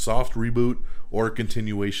 a soft reboot, or a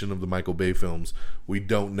continuation of the Michael Bay films. We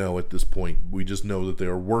don't know at this point. We just know that they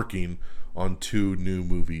are working on 2 new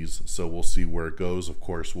movies, so we'll see where it goes. Of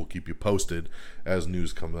course, we'll keep you posted as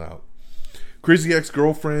news comes out. Crazy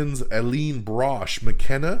Ex-Girlfriend's Aline Brosh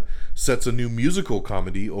McKenna sets a new musical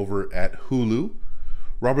comedy over at Hulu.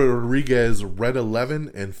 Robert Rodriguez Red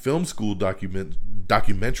 11 and Film School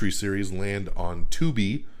documentary series land on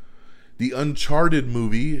Tubi. The Uncharted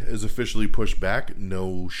movie is officially pushed back.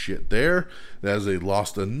 No shit there. As they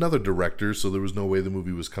lost another director, so there was no way the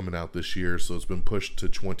movie was coming out this year, so it's been pushed to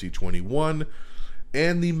 2021.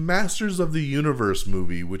 And the Masters of the Universe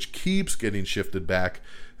movie, which keeps getting shifted back,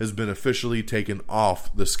 has been officially taken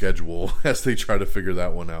off the schedule as they try to figure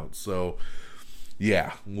that one out. So,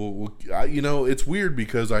 yeah. It's weird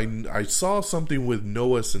because I saw something with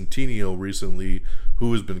Noah Centineo recently,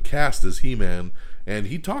 who has been cast as He-Man, and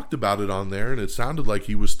he talked about it on there, and it sounded like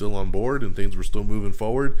he was still on board and things were still moving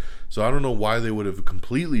forward. So I don't know why they would have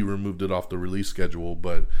completely removed it off the release schedule,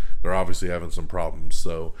 but they're obviously having some problems,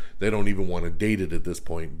 so they don't even want to date it at this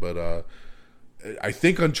point. But I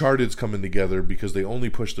think Uncharted's coming together because they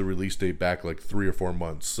only pushed the release date back like 3 or 4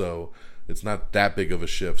 months, so it's not that big of a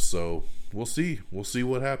shift. So we'll see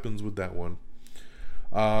what happens with that one.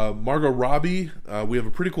 Margot Robbie, we have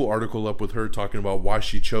a pretty cool article up with her talking about why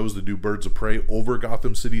she chose to do Birds of Prey over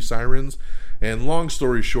Gotham City Sirens. And long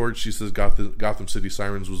story short, she says Gotham City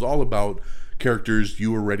Sirens was all about characters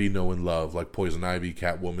you already know and love, like Poison Ivy,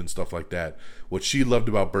 Catwoman, stuff like that. What she loved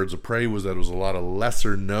about Birds of Prey was that it was a lot of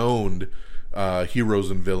lesser known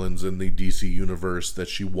heroes and villains in the DC universe that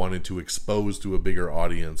she wanted to expose to a bigger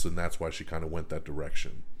audience, and that's why she kind of went that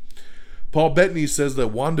direction. Paul Bettany says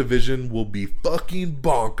that WandaVision will be fucking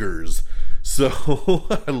bonkers. So,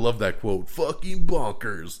 I love that quote. Fucking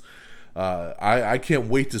bonkers. I can't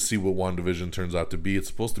wait to see what WandaVision turns out to be. It's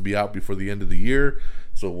supposed to be out before the end of the year,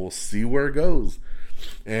 so we'll see where it goes.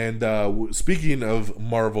 And speaking of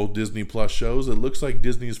Marvel Disney Plus shows, it looks like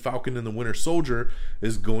Disney's Falcon and the Winter Soldier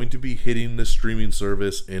is going to be hitting the streaming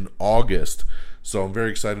service in August. So I'm very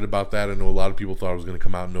excited about that. I know a lot of people thought it was going to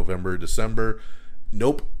come out in November or December.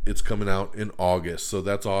 Nope, it's coming out in August. So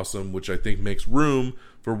that's awesome, which I think makes room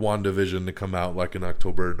for WandaVision to come out like in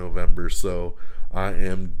October or November. So I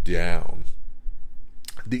am down.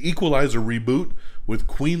 The Equalizer reboot with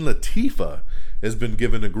Queen Latifah has been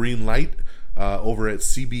given a green light over at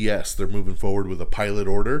CBS. They're moving forward with a pilot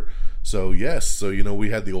order. So yes, so we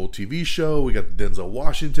had the old TV show, we got the Denzel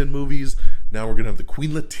Washington movies. Now we're going to have the Queen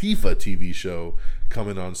Latifah TV show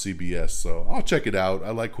coming on CBS. So I'll check it out. I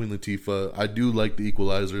like Queen Latifah. I do like the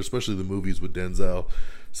Equalizer, especially the movies with Denzel.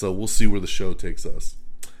 So we'll see where the show takes us.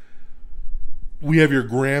 We have your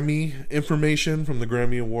Grammy information from the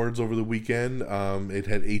Grammy Awards over the weekend. It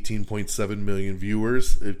had 18.7 million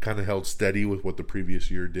viewers. It kind of held steady with what the previous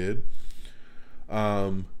year did.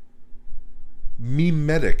 Memetic.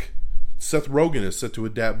 Seth Rogen is set to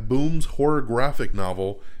adapt Boom's horror graphic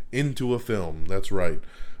novel into a film. That's right.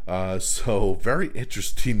 So very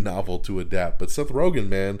interesting novel to adapt. But Seth Rogen,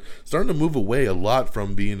 man, starting to move away a lot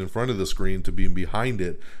from being in front of the screen to being behind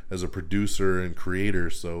it as a producer and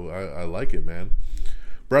creator. So I like it, man.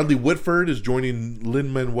 Bradley Whitford is joining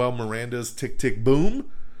Lin-Manuel Miranda's Tick Tick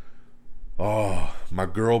Boom. Oh, my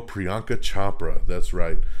girl Priyanka Chopra. That's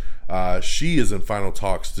right. She is in final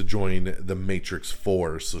talks to join The Matrix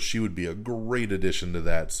 4. So she would be a great addition to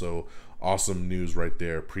that. So awesome news right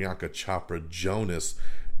there. Priyanka Chopra Jonas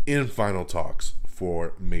in final talks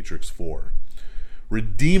for Matrix 4.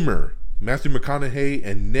 Redeemer. Matthew McConaughey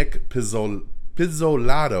and Nick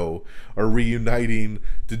Pizzolatto are reuniting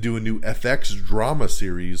to do a new FX drama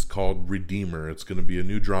series called Redeemer. It's going to be a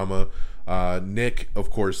new drama. Nick, of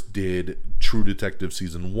course, did True Detective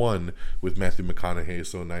Season 1 with Matthew McConaughey,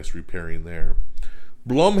 so a nice repairing there.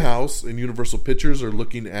 Blumhouse and Universal Pictures are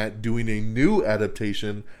looking at doing a new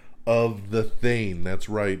adaptation of The Thing. That's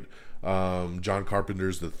right. John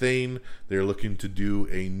Carpenter's The Thing. They're looking to do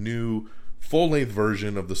a new full-length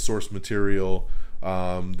version of the source material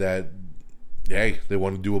they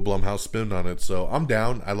want to do a Blumhouse spin on it. So I'm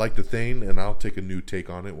down. I like The Thing, and I'll take a new take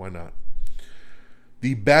on it. Why not?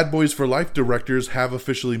 The Bad Boys for Life directors have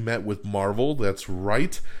officially met with Marvel. That's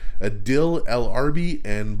right. Adil El Arbi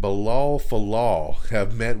and Bilal Falal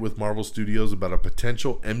have met with Marvel Studios about a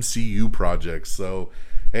potential MCU project. So,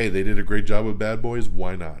 hey, they did a great job with Bad Boys.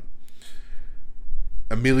 Why not?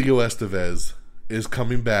 Emilio Estevez is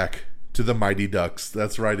coming back to the Mighty Ducks.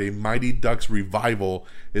 That's right. A Mighty Ducks revival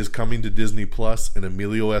is coming to Disney Plus, and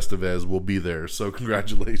Emilio Estevez will be there. So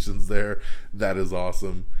congratulations there. That is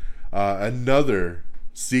awesome. Another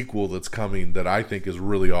sequel that's coming that I think is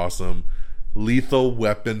really awesome. Lethal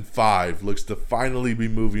Weapon 5 looks to finally be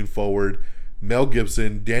moving forward. Mel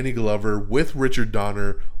Gibson, Danny Glover with Richard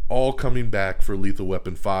Donner all coming back for Lethal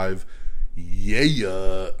Weapon 5.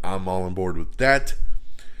 Yeah, I'm all on board with that.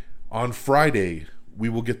 On Friday, we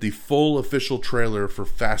will get the full official trailer for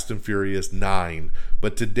Fast and Furious 9.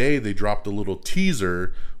 But today they dropped a little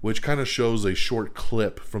teaser which kind of shows a short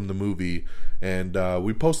clip from the movie. And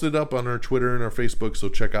we posted it up on our Twitter and our Facebook, so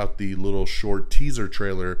check out the little short teaser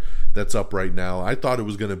trailer that's up right now. I thought it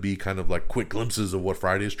was going to be kind of like quick glimpses of what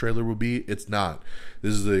Friday's trailer would be. It's not.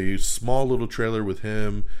 This is a small little trailer with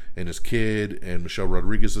him and his kid and Michelle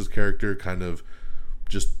Rodriguez's character kind of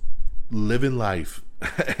just living life.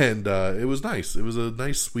 And it was nice. It was a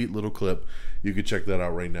nice, sweet little clip. You can check that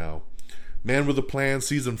out right now. Man with a Plan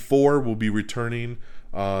Season 4 will be returning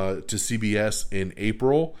to CBS in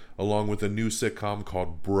April, along with a new sitcom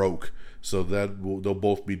called Broke. So they'll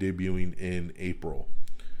both be debuting in April.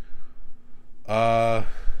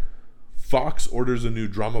 Fox orders a new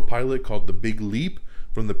drama pilot called The Big Leap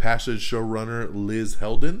from The Passage showrunner Liz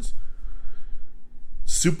Heldens.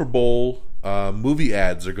 Super Bowl movie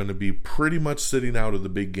ads are going to be pretty much sitting out of the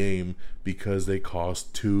big game because they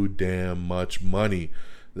cost too damn much money.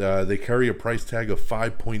 They carry a price tag of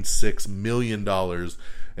 $5.6 million,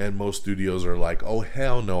 and most studios are like, oh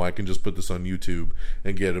hell no, I can just put this on YouTube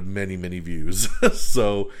and get many, many views.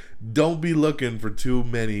 So don't be looking for too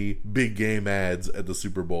many big game ads at the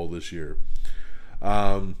Super Bowl this year.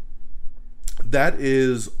 That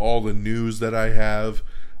is all the news that I have,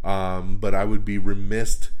 but I would be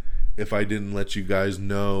remiss if I didn't let you guys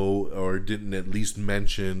know or didn't at least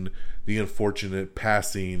mention the unfortunate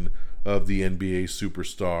passing of the NBA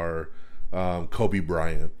superstar Kobe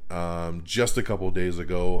Bryant. Just a couple days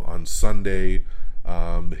ago on Sunday,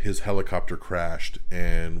 his helicopter crashed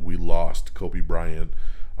and we lost Kobe Bryant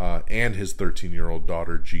and his 13-year-old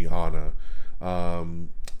daughter Gianna.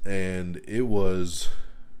 And it was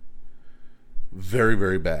very,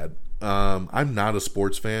 very bad. I'm not a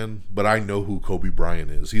sports fan, but I know who Kobe Bryant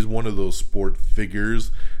is. He's one of those sport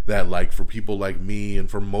figures that, like, for people like me and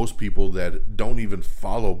for most people that don't even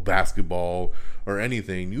follow basketball or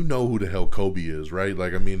anything, you know who the hell Kobe is, right?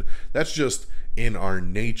 Like, I mean, that's just in our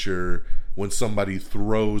nature. When somebody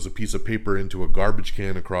throws a piece of paper into a garbage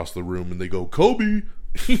can across the room and they go, Kobe,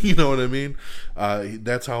 you know what I mean?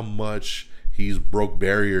 That's how much he's broke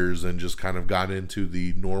barriers and just kind of got into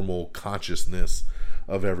the normal consciousness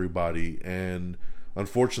of everybody. And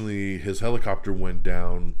unfortunately, his helicopter went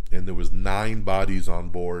down and there was 9 bodies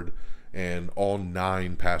on board and all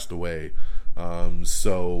 9 passed away.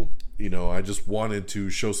 So, you know, I just wanted to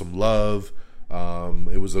show some love.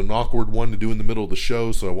 It was an awkward one to do in the middle of the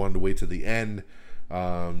show, so I wanted to wait to the end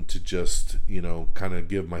to just, you know, kind of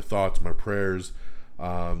give my thoughts, my prayers.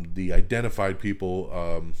 The identified people,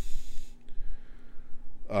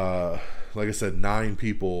 like I said, 9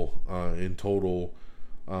 people in total,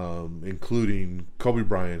 including Kobe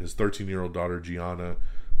Bryant, his 13-year-old daughter Gianna,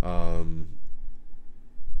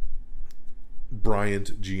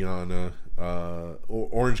 Gianna,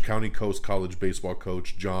 Orange County Coast College baseball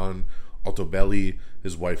coach John Altobelli,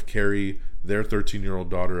 his wife Carrie, their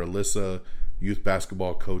 13-year-old daughter Alyssa, youth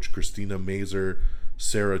basketball coach Christina Mazer,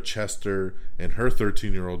 Sarah Chester, and her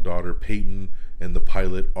 13-year-old daughter Peyton, and the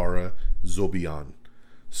pilot Ara Zobian.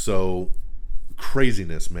 So,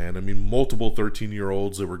 craziness, man. I mean, multiple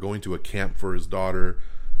 13-year-olds that were going to a camp for his daughter.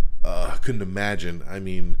 I couldn't imagine. I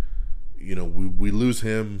mean, you know, we lose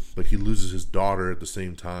him, but he loses his daughter at the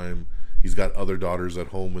same time. He's got other daughters at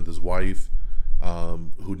home with his wife,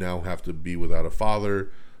 who now have to be without a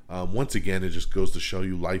father. Once again, it just goes to show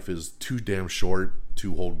you life is too damn short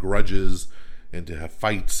to hold grudges and to have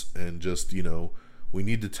fights, and just, you know, we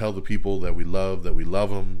need to tell the people that we love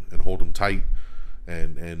them, and hold them tight,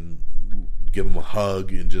 and give them a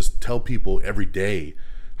hug, and just tell people every day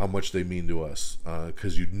how much they mean to us,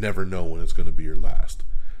 because you never know when it's going to be your last.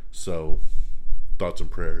 So, thoughts and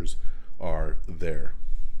prayers are there.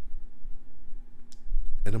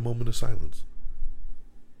 And a moment of silence.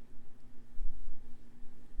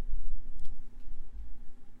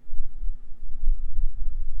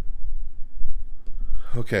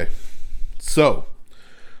 Okay, so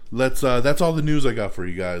let's that's all the news I got for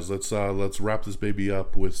you guys. Let's wrap this baby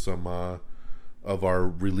up with some of our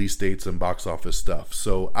release dates and box office stuff.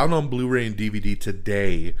 So, out on Blu-ray and DVD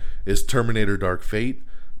today is Terminator Dark Fate,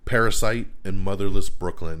 Parasite, and Motherless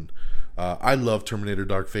Brooklyn. I love Terminator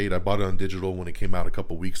Dark Fate. I bought it on digital when it came out a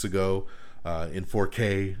couple weeks ago in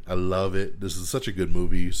 4K. I love it. This is such a good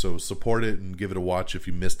movie, so support it and give it a watch if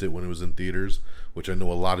you missed it when it was in theaters, which I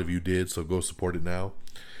know a lot of you did, so go support it now.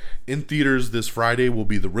 In theaters this Friday will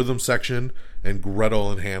be The Rhythm Section and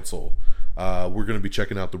Gretel and Hansel. We're going to be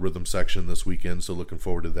checking out The Rhythm Section this weekend, so looking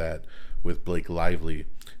forward to that with Blake Lively.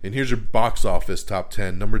 And here's your box office top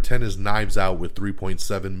 10. Number 10 is Knives Out with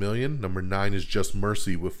 3.7 million. Number 9 is Just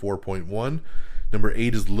Mercy with 4.1. Number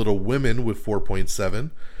 8 is Little Women with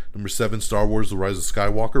 4.7. Number 7, Star Wars The Rise of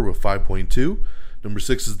Skywalker with 5.2. Number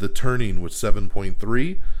 6 is The Turning with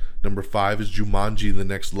 7.3. Number 5 is Jumanji The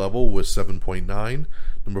Next Level with 7.9.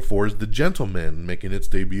 Number 4 is The Gentleman, making its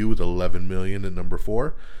debut with 11 million at number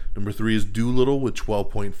 4. Number 3 is Doolittle with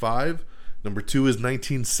 12.5. Number 2 is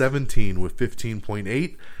 1917 with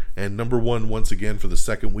 15.8. And number 1, once again for the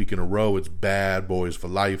second week in a row, it's Bad Boys for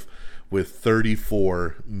Life with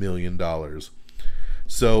 $34 million.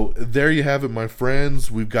 So there you have it, my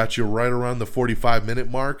friends. We've got you right around the 45-minute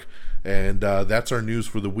mark. And that's our news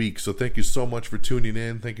for the week. So thank you so much for tuning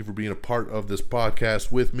in. Thank you for being a part of this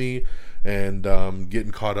podcast with me and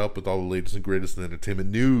getting caught up with all the latest and greatest in entertainment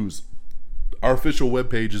news. Our official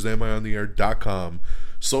webpage is amiontheair.com.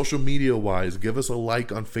 Social media-wise, give us a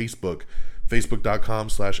like on Facebook,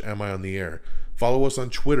 facebook.com/amiontheair. Follow us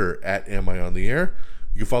on Twitter at amiontheair.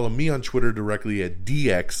 You can follow me on Twitter directly at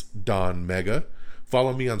DXDonMega.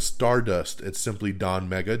 Follow me on Stardust at simply Don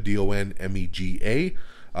Mega, DONMEGA.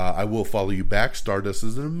 I will follow you back. Stardust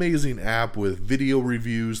is an amazing app with video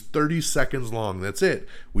reviews, 30 seconds long. That's it.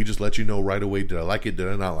 We just let you know right away, did I like it, did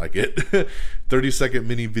I not like it? 30-second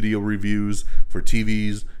mini video reviews for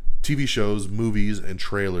TV shows, movies, and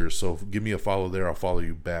trailers. So give me a follow there. I'll follow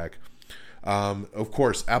you back. Of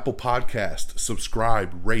course, Apple Podcast,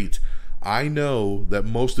 subscribe, rate. I know that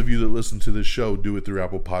most of you that listen to this show do it through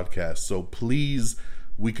Apple Podcasts. So please,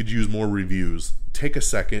 we could use more reviews. Take a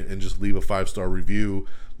second and just leave a 5-star review.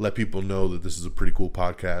 Let people know that this is a pretty cool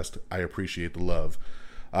podcast. I appreciate the love.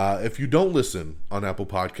 If you don't listen on Apple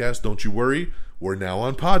Podcasts, don't you worry. We're now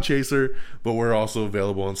on Podchaser, but we're also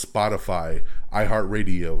available on Spotify,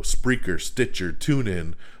 iHeartRadio, Spreaker, Stitcher,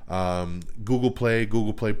 TuneIn, Google Play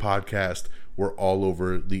Podcast. we're all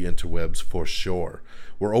over the interwebs for sure.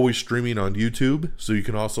 We're always streaming on YouTube, so you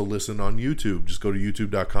can also listen on YouTube. Just go to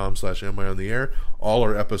youtube.com/amiontheair. All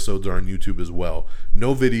our episodes are on YouTube as well.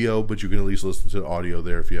 No video, but you can at least listen to the audio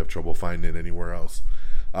there if you have trouble finding it anywhere else.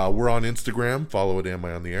 We're on Instagram. Follow it, Am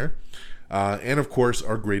I on the Air? And, of course,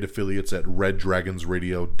 our great affiliates at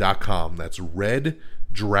reddragonsradio.com. That's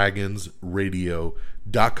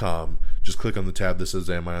reddragonsradio.com. Just click on the tab that says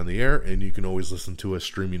Am I on the Air, and you can always listen to us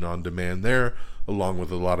streaming on demand there, along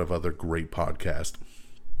with a lot of other great podcasts.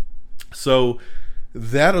 So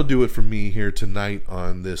that'll do it for me here tonight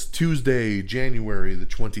on this Tuesday, January the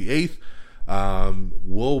 28th.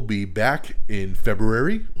 We'll be back in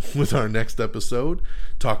February with our next episode,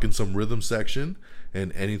 talking some rhythm section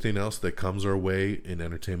and anything else that comes our way in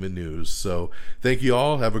entertainment news. So thank you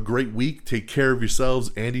all. Have a great week. Take care of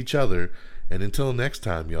yourselves and each other. And until next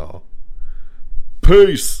time, y'all.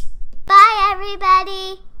 Peace. Bye,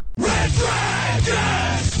 everybody. Red Dragon!